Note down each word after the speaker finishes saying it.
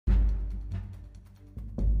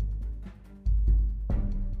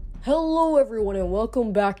Hello everyone and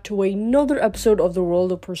welcome back to another episode of The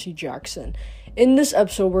World of Percy Jackson. In this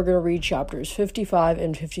episode, we're going to read chapters 55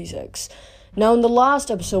 and 56. Now, in the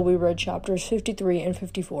last episode, we read chapters 53 and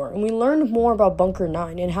 54, and we learned more about Bunker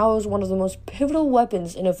 9 and how it was one of the most pivotal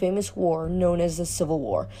weapons in a famous war known as the Civil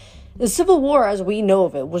War. The Civil War, as we know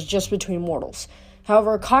of it, was just between mortals.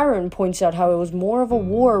 However, Chiron points out how it was more of a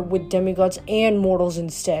war with demigods and mortals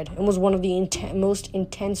instead, and was one of the most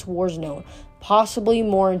intense wars known, possibly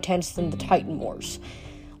more intense than the Titan Wars.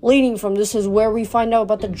 Leading from this is where we find out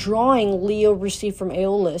about the drawing Leo received from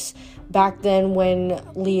Aeolus back then when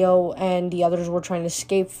Leo and the others were trying to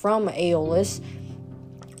escape from Aeolus,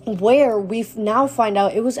 where we now find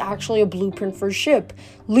out it was actually a blueprint for a ship.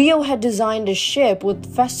 Leo had designed a ship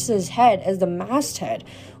with Festus' head as the masthead,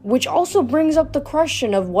 which also brings up the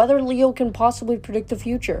question of whether Leo can possibly predict the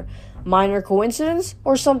future. Minor coincidence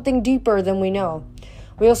or something deeper than we know?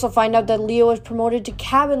 We also find out that Leo is promoted to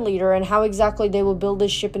cabin leader and how exactly they will build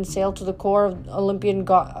this ship and sail to the core of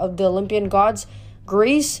the Olympian gods,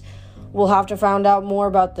 Greece. We'll have to find out more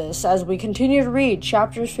about this as we continue to read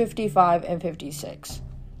chapters 55 and 56.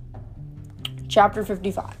 Chapter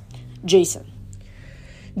 55. Jason.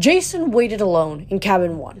 Jason waited alone in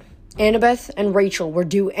cabin 1. Annabeth and Rachel were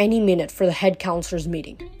due any minute for the head counselor's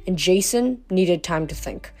meeting, and Jason needed time to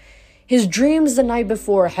think. His dreams the night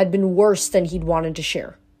before had been worse than he'd wanted to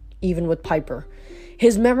share, even with Piper.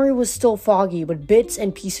 His memory was still foggy, but bits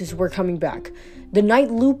and pieces were coming back. The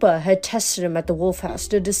night Lupa had tested him at the Wolf House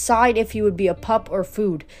to decide if he would be a pup or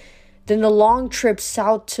food. Then the long trip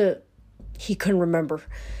south to... He couldn't remember.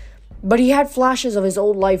 But he had flashes of his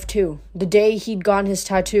old life too. The day he'd gotten his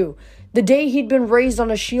tattoo. The day he'd been raised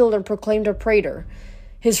on a shield and proclaimed a praetor.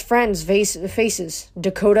 His friends' faces.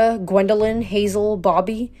 Dakota, Gwendolyn, Hazel,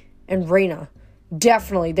 Bobby... and Raina.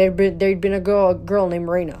 Definitely, there'd been a girl named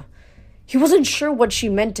Raina. He wasn't sure what she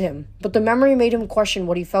meant to him, but the memory made him question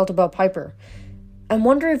what he felt about Piper, and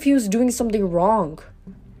wonder if he was doing something wrong.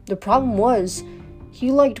 The problem was,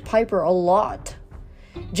 he liked Piper a lot.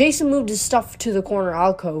 Jason moved his stuff to the corner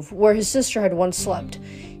alcove, where his sister had once slept.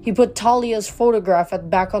 He put Talia's photograph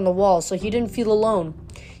back on the wall so he didn't feel alone.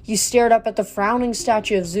 He stared up at the frowning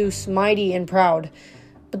statue of Zeus, mighty and proud.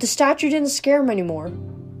 But the statue didn't scare him anymore.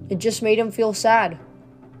 It just made him feel sad.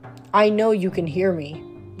 "I know you can hear me,"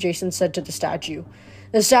 Jason said to the statue.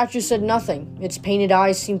 The statue said nothing. Its painted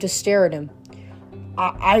eyes seemed to stare at him.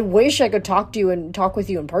 I wish I could talk with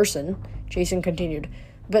you in person," Jason continued.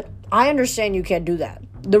 "But I understand you can't do that.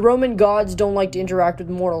 The Roman gods don't like to interact with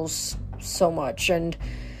mortals so much, and,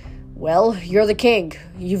 well, you're the king.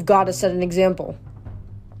 You've got to set an example."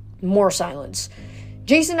 More silence.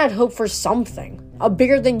 Jason had hoped for something. A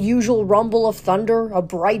bigger-than-usual rumble of thunder, a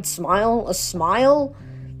bright smile, a smile?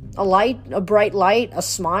 A light, a bright light, a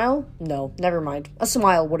smile? No, never mind. A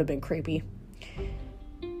smile would have been creepy.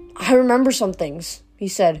 "I remember some things," he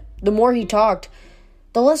said. The more he talked,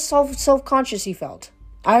 the less self-conscious he felt.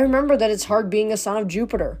 "I remember that it's hard being a son of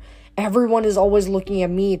Jupiter. Everyone is always looking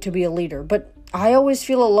at me to be a leader, but I always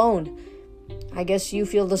feel alone. I guess you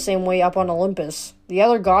feel the same way up on Olympus. The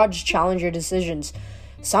other gods challenge your decisions.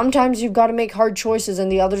 Sometimes you've got to make hard choices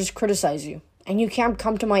and the others criticize you. And you can't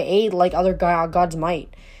come to my aid like other gods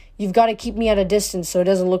might. You've got to keep me at a distance so it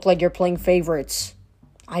doesn't look like you're playing favorites.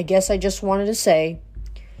 I guess I just wanted to say..."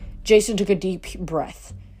 Jason took a deep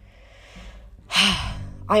breath.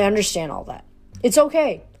 "I understand all that. It's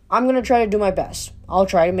okay. I'm going to try to do my best. I'll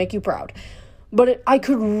try to make you proud. But I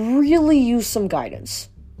could really use some guidance.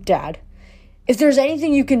 Dad, if there's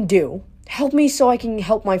anything you can do, help me so I can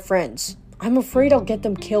help my friends. I'm afraid I'll get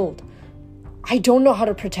them killed. I don't know how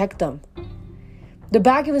to protect them." The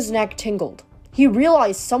back of his neck tingled. He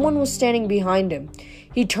realized someone was standing behind him.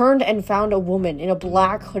 He turned and found a woman in a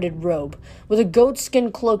black hooded robe, with a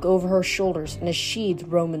goatskin cloak over her shoulders and a sheathed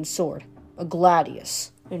Roman sword, a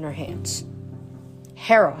gladius, in her hands.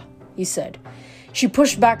 "Hera," he said. She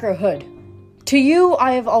pushed back her hood. "To you,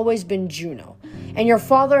 I have always been Juno, and your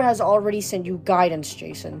father has already sent you guidance,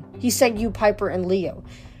 Jason. He sent you Piper and Leo.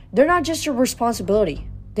 They're not just your responsibility.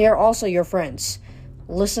 They are also your friends.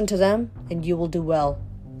 Listen to them, and you will do well."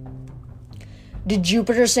 "Did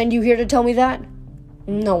Jupiter send you here to tell me that?"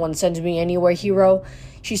 "No one sends me anywhere, hero,"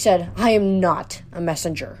 she said. "I am not a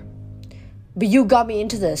messenger." "But you got me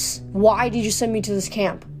into this. Why did you send me to this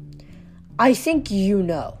camp?" "I think you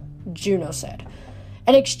know," Juno said.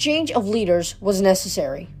 "An exchange of leaders was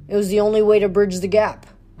necessary. It was the only way to bridge the gap."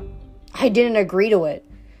 "I didn't agree to it."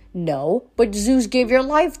 "No, but Zeus gave your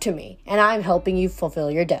life to me, and I'm helping you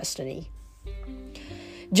fulfill your destiny."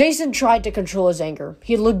 Jason tried to control his anger.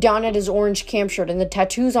 He looked down at his orange camp shirt and the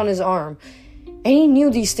tattoos on his arm, and he knew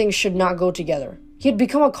these things should not go together. He had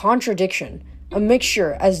become a contradiction, a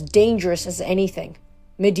mixture as dangerous as anything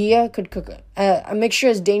Medea could cook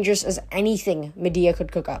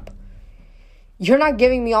up. You're not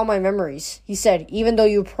giving me all my memories, he said, even though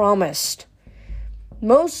you promised.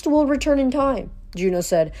 Most will return in time, Juno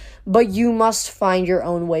said, but you must find your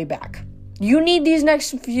own way back. You need these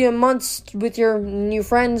next few months with your new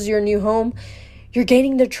friends, your new home. You're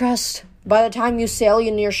gaining their trust. By the time you sail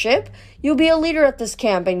in your ship, you'll be a leader at this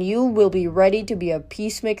camp, and you will be ready to be a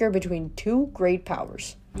peacemaker between two great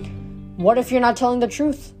powers. What if you're not telling the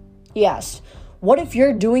truth? He asked. What if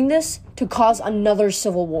you're doing this to cause another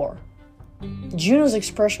civil war? Juno's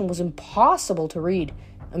expression was impossible to read.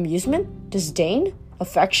 Amusement? Disdain?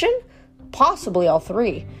 Affection? Possibly all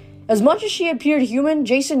three. As much as she appeared human,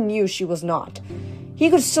 Jason knew she was not. He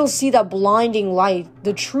could still see that blinding light,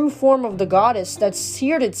 the true form of the goddess that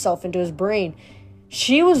seared itself into his brain.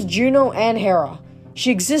 She was Juno and Hera. She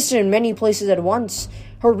existed in many places at once.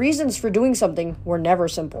 Her reasons for doing something were never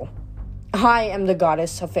simple. I am the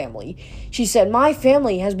goddess of family, she said. My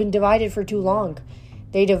family has been divided for too long.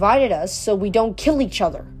 They divided us so we don't kill each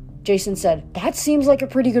other, Jason said. That seems like a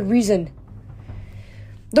pretty good reason.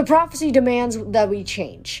 The prophecy demands that we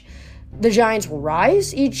change. The giants will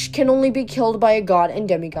rise. Each can only be killed by a god and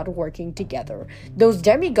demigod working together. Those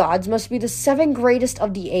demigods must be the 7 greatest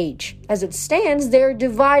of the age. As it stands, they are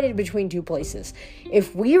divided between 2 places.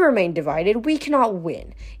 If we remain divided, we cannot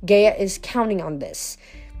win. Gaia is counting on this.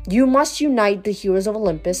 You must unite the heroes of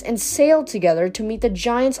Olympus and sail together to meet the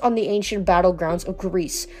giants on the ancient battlegrounds of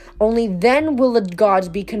Greece. Only then will the gods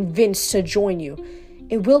be convinced to join you.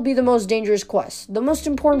 It will be the most dangerous quest, the most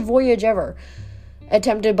important voyage ever,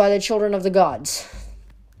 attempted by the children of the gods.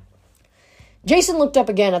 Jason looked up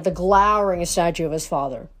again at the glowering statue of his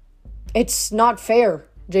father. It's not fair,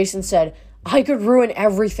 Jason said. I could ruin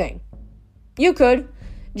everything. You could,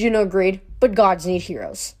 Juno agreed, but gods need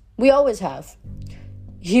heroes. We always have.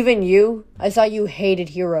 Even you? I thought you hated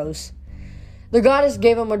heroes. The goddess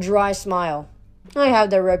gave him a dry smile. I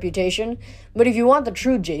have that reputation, but if you want the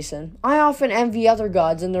truth, Jason, I often envy other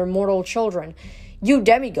gods and their mortal children. You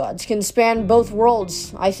demigods can span both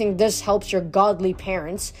worlds. I think this helps your godly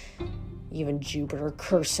parents, even Jupiter,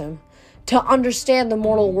 curse him, to understand the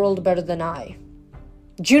mortal world better than I.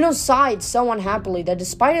 Juno sighed so unhappily that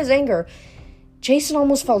despite his anger, Jason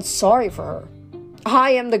almost felt sorry for her.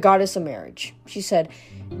 I am the goddess of marriage, she said.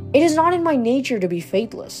 It is not in my nature to be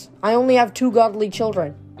faithless. I only have 2 godly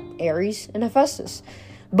children, Ares and Hephaestus,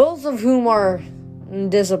 both of whom are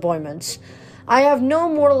disappointments. I have no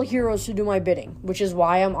mortal heroes to do my bidding, which is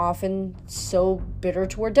why I'm often so bitter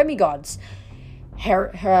toward demigods.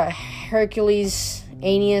 Hercules,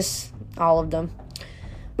 Aeneas, all of them.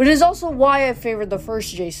 But it is also why I favored the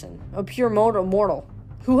first Jason, a pure mortal,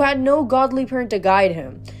 who had no godly parent to guide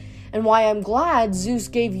him, and why I'm glad Zeus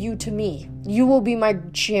gave you to me. You will be my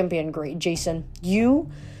champion, great Jason. You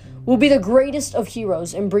will be the greatest of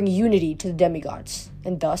heroes and bring unity to the demigods,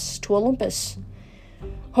 and thus to Olympus.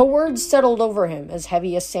 Her words settled over him as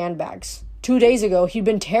heavy as sandbags. 2 days ago, he'd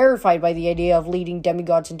been terrified by the idea of leading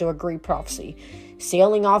demigods into a great prophecy,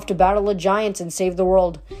 sailing off to battle the giants and save the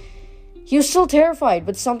world. He was still terrified,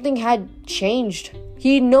 but something had changed.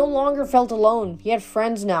 He no longer felt alone. He had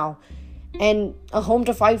friends now, and a home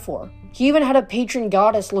to fight for. He even had a patron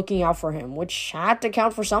goddess looking out for him, which had to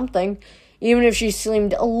count for something, even if she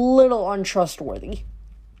seemed a little untrustworthy.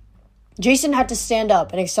 Jason had to stand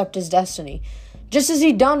up and accept his destiny, just as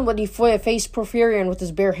he'd done when he faced Porphyrion with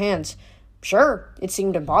his bare hands. Sure, it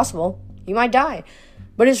seemed impossible. He might die,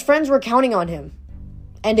 but his friends were counting on him.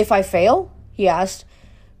 And if I fail? He asked.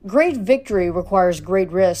 Great victory requires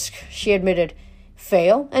great risk, she admitted.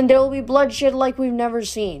 Fail, and there will be bloodshed like we've never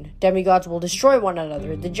seen. Demigods will destroy one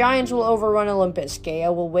another. The giants will overrun Olympus.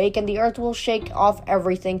 Gaia will wake, and the earth will shake off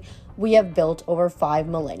everything we have built over 5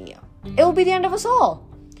 millennia. It will be the end of us all.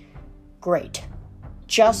 Great.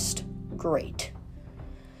 Just great.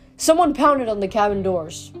 Someone pounded on the cabin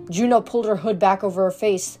doors. Juno pulled her hood back over her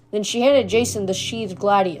face. Then she handed Jason the sheathed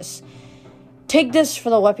gladius. Take this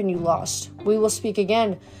for the weapon you lost. We will speak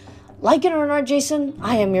again. Like it or not, Jason,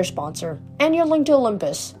 I am your sponsor, and your link to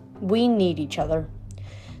Olympus. We need each other.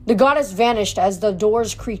 The goddess vanished as the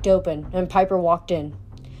doors creaked open, and Piper walked in.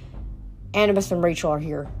 Annabeth and Rachel are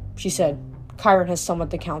here, she said. Chiron has summoned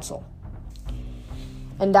the council.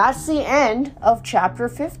 And that's the end of chapter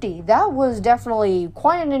 50. That was definitely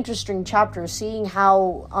quite an interesting chapter, seeing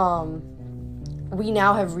how we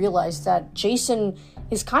now have realized that Jason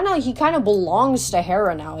is kind of belongs to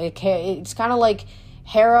Hera now. It's kind of like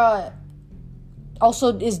Hera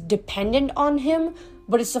also is dependent on him,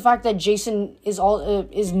 but it's the fact that Jason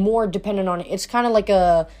is more dependent on it. It's kind of like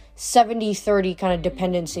a 70-30 kind of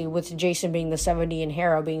dependency, with Jason being the 70 and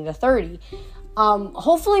Hera being the 30.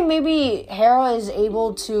 Hopefully maybe Hera is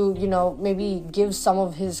able to, maybe give some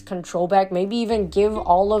of his control back, maybe even give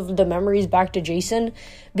all of the memories back to Jason,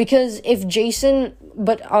 because if Jason,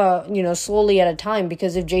 slowly at a time,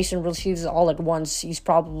 because if Jason receives it all at once, he's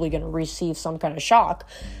probably going to receive some kind of shock.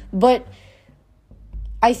 But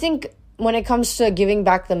I think when it comes to giving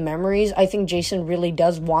back the memories, I think Jason really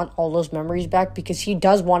does want all those memories back, because he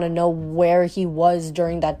does want to know where he was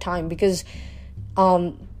during that time, because,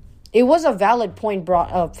 it was a valid point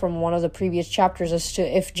brought up from one of the previous chapters as to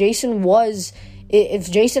if Jason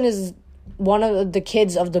is one of the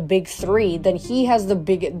kids of the big three, then he has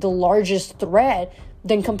the largest threat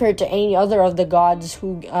than compared to any other of the gods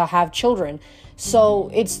who have children. So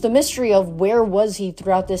it's the mystery of where was he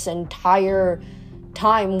throughout this entire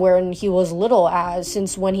time when he was little,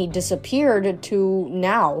 since when he disappeared to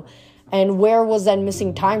now. And where was that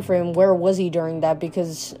missing time for him? Where was he during that?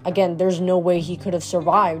 Because, again, there's no way he could have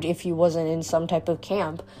survived if he wasn't in some type of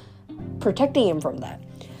camp protecting him from that.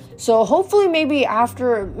 So hopefully maybe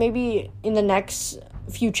in the next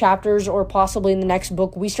few chapters, or possibly in the next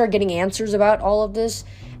book, we start getting answers about all of this,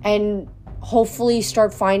 and hopefully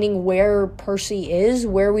start finding where Percy is,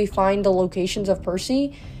 where we find the locations of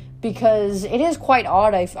Percy. Because it is quite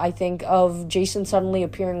odd, I think, of Jason suddenly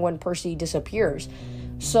appearing when Percy disappears.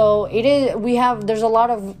 So there's a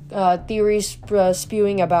lot of theories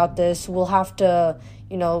spewing about this. We'll have to,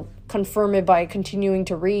 confirm it by continuing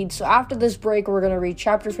to read. So after this break, we're going to read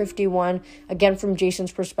chapter 51, again from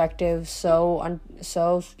Jason's perspective. So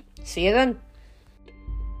see you then.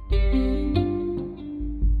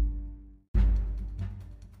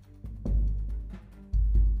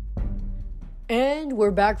 And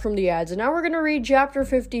we're back from the ads, and now we're going to read chapter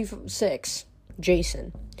 56,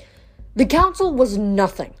 Jason. The council was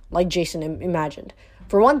nothing like Jason imagined.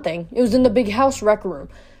 For one thing, it was in the big house rec room,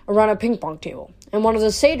 around a ping pong table, and one of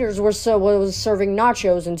the satyrs was serving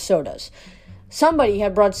nachos and sodas. Somebody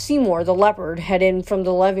had brought Seymour the leopard head in from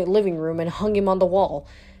the living room and hung him on the wall.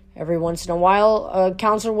 Every once in a while, a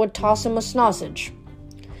counselor would toss him a sausage.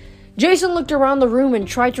 Jason looked around the room and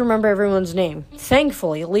tried to remember everyone's name.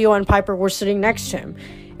 Thankfully, Leo and Piper were sitting next to him.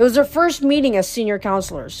 It was their first meeting as senior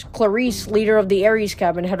counselors. Clarice, leader of the Ares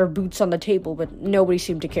cabin, had her boots on the table, but nobody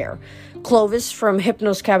seemed to care. Clovis from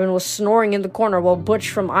Hypno's cabin was snoring in the corner, while Butch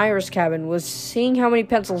from Iris' cabin was seeing how many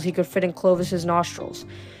pencils he could fit in Clovis's nostrils.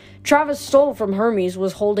 Travis Stoll from Hermes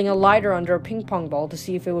was holding a lighter under a ping-pong ball to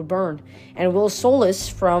see if it would burn, and Will Solis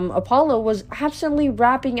from Apollo was absently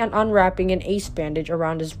wrapping and unwrapping an ace bandage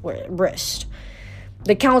around his wrist.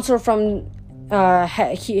 The counselor from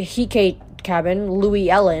Hecate cabin, Louis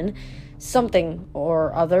Ellen, something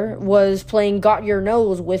or other, was playing Got Your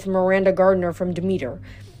Nose with Miranda Gardner from Demeter.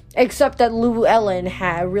 Except that Lou Ellen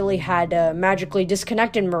had magically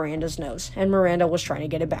disconnected Miranda's nose, and Miranda was trying to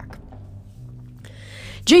get it back.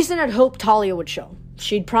 Jason had hoped Talia would show.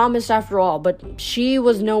 She'd promised after all, but she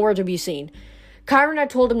was nowhere to be seen. Chiron had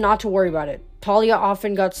told him not to worry about it. Talia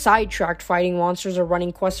often got sidetracked fighting monsters or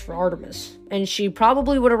running quests for Artemis, and she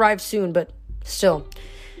probably would arrive soon, but still,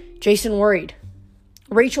 Jason worried.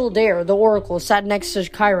 Rachel Dare, the Oracle, sat next to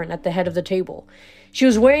Chiron at the head of the table. She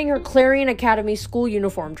was wearing her Clarion Academy school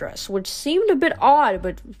uniform dress, which seemed a bit odd,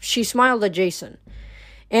 but she smiled at Jason.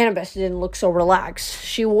 Annabeth didn't look so relaxed.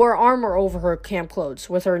 She wore armor over her camp clothes,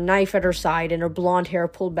 with her knife at her side and her blonde hair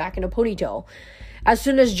pulled back in a ponytail. As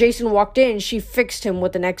soon as Jason walked in, she fixed him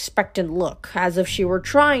with an expectant look, as if she were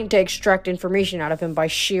trying to extract information out of him by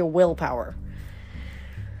sheer willpower.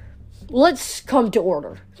 "Let's come to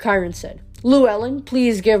order," Chiron said. "Lou Ellen,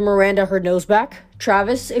 please give Miranda her nose back.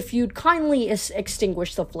 Travis, if you'd kindly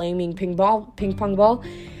extinguish the flaming ping pong ball.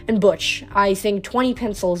 And Butch, I think 20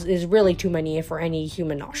 pencils is really too many for any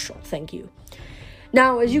human nostril. Thank you."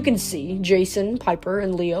 Now, as you can see, Jason, Piper,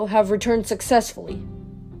 and Leo have returned successfully.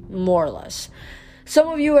 More or less. Some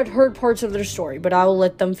of you had heard parts of their story, but I will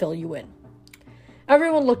let them fill you in.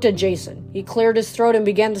 Everyone looked at Jason. He cleared his throat and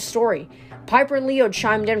began the story. Piper and Leo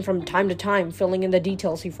chimed in from time to time, filling in the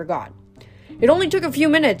details he forgot. It only took a few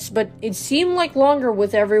minutes, but it seemed like longer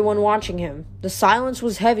with everyone watching him. The silence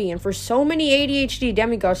was heavy, and for so many ADHD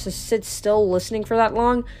demigods to sit still listening for that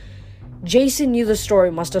long, Jason knew the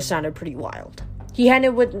story must have sounded pretty wild. He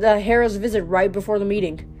ended with Hera's visit right before the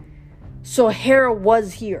meeting. "So Hera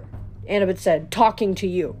was here," Annabeth said, "talking to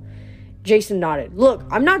you." Jason nodded. "Look,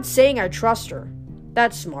 I'm not saying I trust her."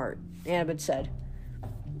 "That's smart," Annabeth said.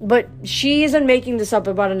 "But she isn't making this up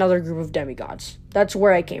about another group of demigods. That's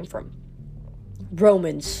where I came from."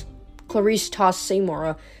 "Romans." Clarice tossed Seymour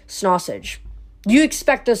a sausage. You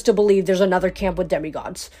expect us to believe there's another camp with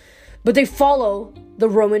demigods, but they follow the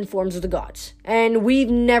Roman forms of the gods, and we've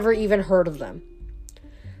never even heard of them.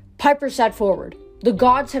 Piper sat forward. The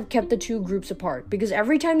gods have kept the two groups apart, because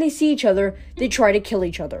every time they see each other, they try to kill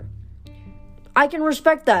each other. I can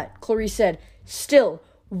respect that, Clarice said. Still,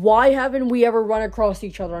 why haven't we ever run across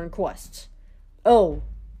each other on quests? Oh,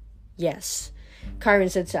 yes, Chiron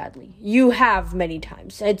said sadly. You have many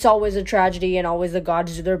times. It's always a tragedy, and always the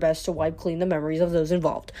gods do their best to wipe clean the memories of those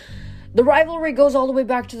involved. The rivalry goes all the way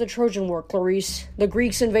back to the Trojan War, Clarice. The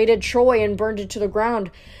Greeks invaded Troy and burned it to the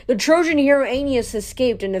ground. The Trojan hero Aeneas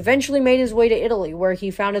escaped and eventually made his way to Italy, where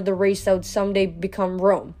he founded the race that would someday become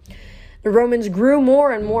Rome. The Romans grew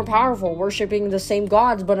more and more powerful, worshipping the same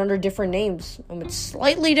gods but under different names, and with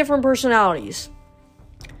slightly different personalities.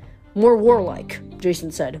 More warlike,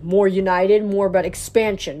 Jason said. More united, more about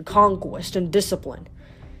expansion, conquest, and discipline.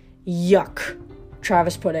 Yuck,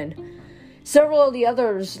 Travis put in. Several of the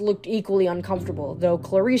others looked equally uncomfortable, though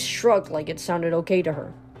Clarice shrugged like it sounded okay to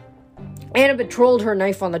her. Annabeth trolled her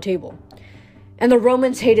knife on the table. And the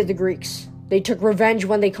Romans hated the Greeks. They took revenge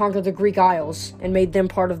when they conquered the Greek Isles and made them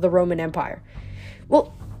part of the Roman Empire.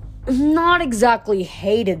 Well, not exactly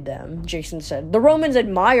hated them, Jason said. The Romans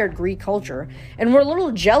admired Greek culture and were a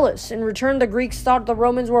little jealous. In return, the Greeks thought the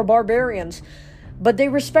Romans were barbarians, but they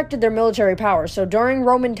respected their military power. So during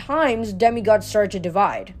Roman times, demigods started to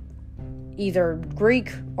divide, either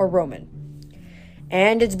Greek or Roman.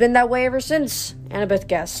 And it's been that way ever since, Annabeth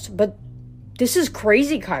guessed. But this is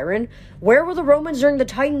crazy, Chiron. Where were the Romans during the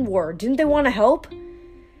Titan War? Didn't they want to help?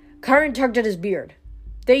 Chiron tugged at his beard.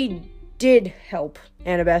 They did help,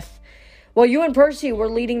 Annabeth. While you and Percy were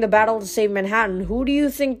leading the battle to save Manhattan, who do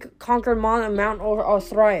you think conquered Mount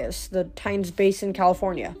Othryus, the Titan's base in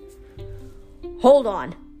California? Hold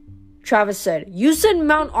on, Travis said. You said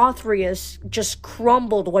Mount Othryus just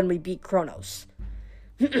crumbled when we beat Kronos.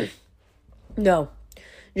 No,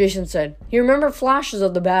 Jason said. He remembered flashes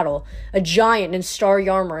of the battle, a giant in starry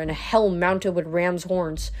armor and a helm mounted with ram's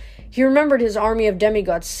horns. He remembered his army of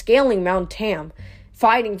demigods scaling Mount Tam,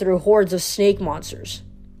 fighting through hordes of snake monsters.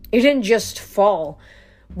 It didn't just fall.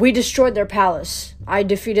 We destroyed their palace. I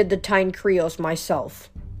defeated the Titan Krios myself.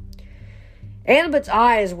 Annabeth's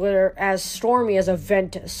eyes were as stormy as a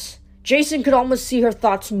Ventus. Jason could almost see her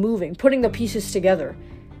thoughts moving, putting the pieces together.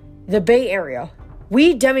 The Bay Area.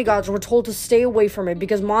 We demigods were told to stay away from it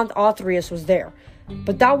because Mount Othryus was there.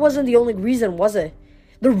 But that wasn't the only reason, was it?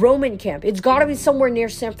 The Roman camp. It's gotta be somewhere near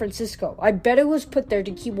San Francisco. I bet it was put there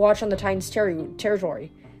to keep watch on the Titan's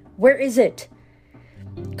territory. Where is it?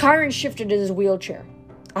 Chiron shifted in his wheelchair.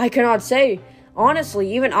 I cannot say.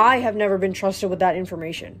 Honestly, even I have never been trusted with that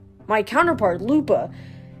information. My counterpart, Lupa,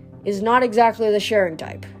 is not exactly the sharing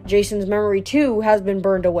type. Jason's memory, too, has been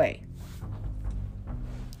burned away.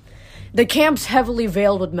 The camp's heavily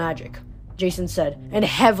veiled with magic, Jason said, and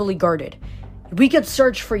heavily guarded. We could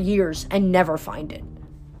search for years and never find it.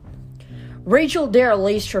 Rachel Dare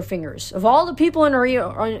laced her fingers. Of all the people in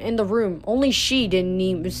the room, only she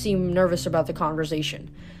didn't seem nervous about the conversation.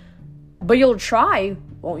 But you'll try,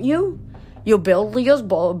 won't you? You'll build Leo's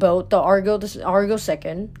boat, the Argo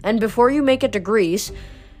II, and before you make it to Greece,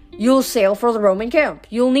 you'll sail for the Roman camp.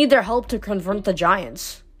 You'll need their help to confront the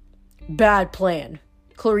giants. Bad plan,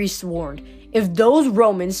 Clarice warned. If those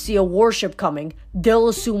Romans see a warship coming, they'll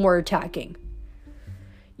assume we're attacking.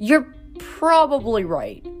 You're probably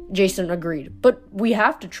right, Jason agreed, but we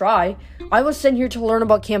have to try. I was sent here to learn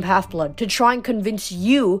about Camp Half-Blood, to try and convince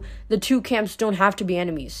you the two camps don't have to be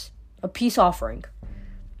enemies. A peace offering.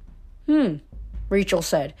 Rachel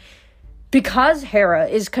said. Because Hera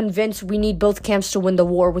is convinced we need both camps to win the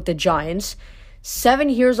war with the giants, 7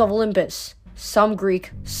 heroes of Olympus, some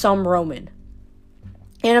Greek, some Roman.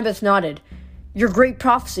 Annabeth nodded. Your great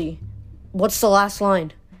prophecy. What's the last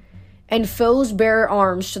line? And foes bear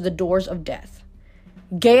arms to the doors of death.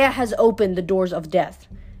 Gaia has opened the doors of death,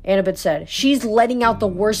 Annabeth said. She's letting out the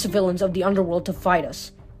worst villains of the underworld to fight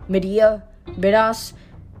us. Medea, Midas,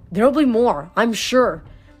 there'll be more, I'm sure.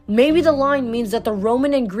 Maybe the line means that the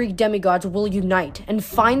Roman and Greek demigods will unite and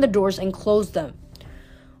find the doors and close them.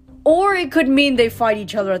 Or it could mean they fight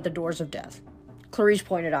each other at the doors of death, Clarice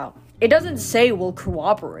pointed out. It doesn't say we'll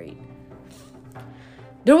cooperate.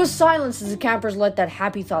 There was silence as the campers let that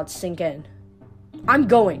happy thought sink in. I'm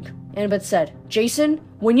going, Annabeth said. Jason,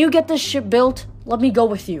 when you get this ship built, let me go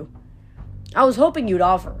with you. I was hoping you'd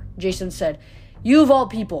offer, Jason said. You of all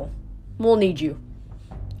people, we'll need you.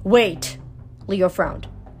 Wait, Leo frowned.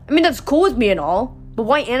 I mean, that's cool with me and all, but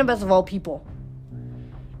why Annabeth of all people?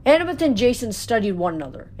 Annabeth and Jason studied one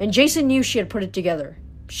another, and Jason knew she had put it together.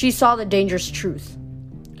 She saw the dangerous truth.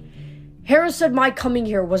 Harris said my coming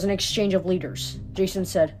here was an exchange of leaders, Jason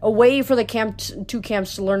said. A way for the two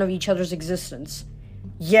camps to learn of each other's existence.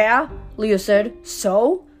 Yeah, Leo said.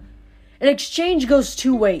 So? An exchange goes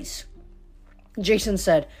two ways, Jason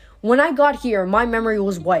said. When I got here, my memory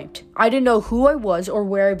was wiped. I didn't know who I was or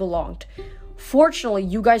where I belonged. Fortunately,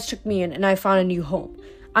 you guys took me in and I found a new home.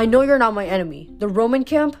 I know you're not my enemy. The Roman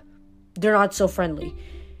camp? They're not so friendly.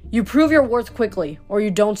 You prove your worth quickly, or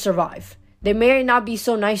you don't survive. They may not be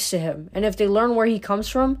so nice to him, and if they learn where he comes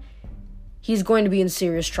from, he's going to be in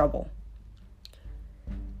serious trouble.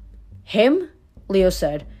 Him? Leo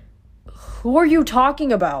said. Who are you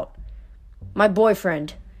talking about? My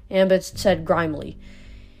boyfriend, Ambit said grimly.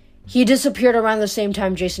 He disappeared around the same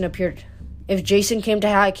time Jason appeared. If Jason came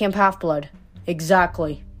to Camp Half-Blood.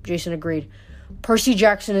 Exactly, Jason agreed. Percy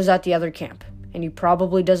Jackson is at the other camp, and he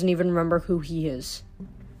probably doesn't even remember who he is.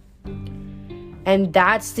 And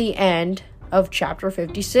that's the end of chapter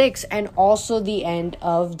 56, and also the end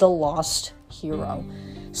of The Lost Hero.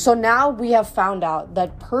 So now we have found out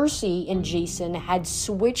that Percy and Jason had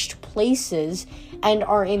switched places and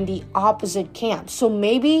are in the opposite camp. So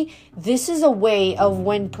maybe this is a way of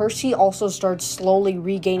when Percy also starts slowly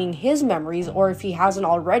regaining his memories, or if he hasn't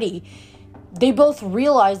already, they both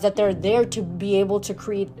realize that they're there to be able to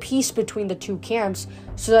create peace between the two camps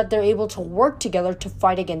so that they're able to work together to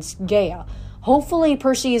fight against Gaia. Hopefully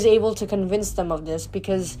Percy is able to convince them of this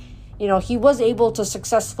because, he was able to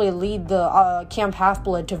successfully lead the Camp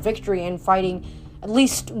Half-Blood to victory in fighting at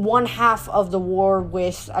least one half of the war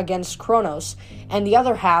against Kronos, and the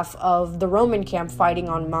other half of the Roman camp fighting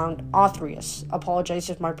on Mount Othrius. Apologize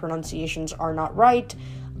if my pronunciations are not right.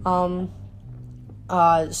 Yeah,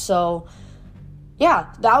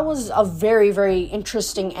 that was a very, very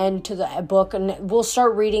interesting end to the book, and we'll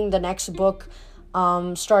start reading the next book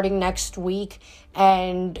starting next week,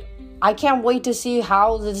 and I can't wait to see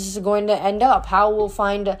how this is going to end up. How will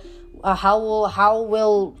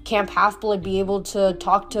Camp Half-Blood be able to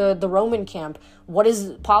talk to the Roman camp? What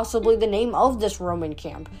is possibly the name of this Roman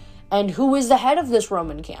camp? And who is the head of this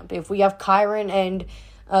Roman camp? If we have Chiron and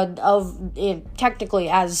technically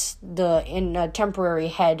as the temporary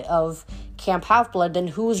head of Camp Half-Blood, then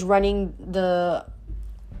who's running the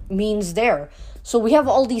means there? So we have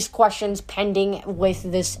all these questions pending with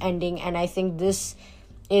this ending, and I think this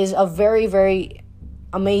is a very, very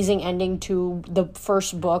amazing ending to the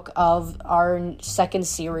first book of our second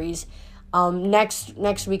series. Next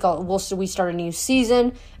week we start a new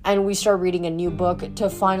season and we start reading a new book to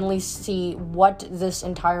finally see what this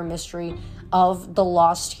entire mystery of the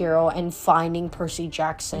Lost Hero and finding Percy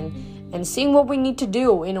Jackson and seeing what we need to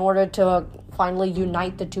do in order to finally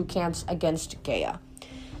unite the two camps against Gaia.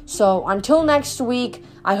 So until next week,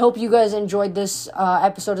 I hope you guys enjoyed this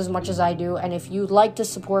episode as much as I do. And if you'd like to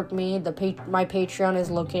support me, my Patreon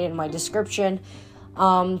is located in my description.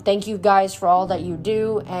 Thank you guys for all that you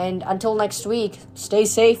do. And until next week, stay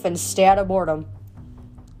safe and stay out of boredom.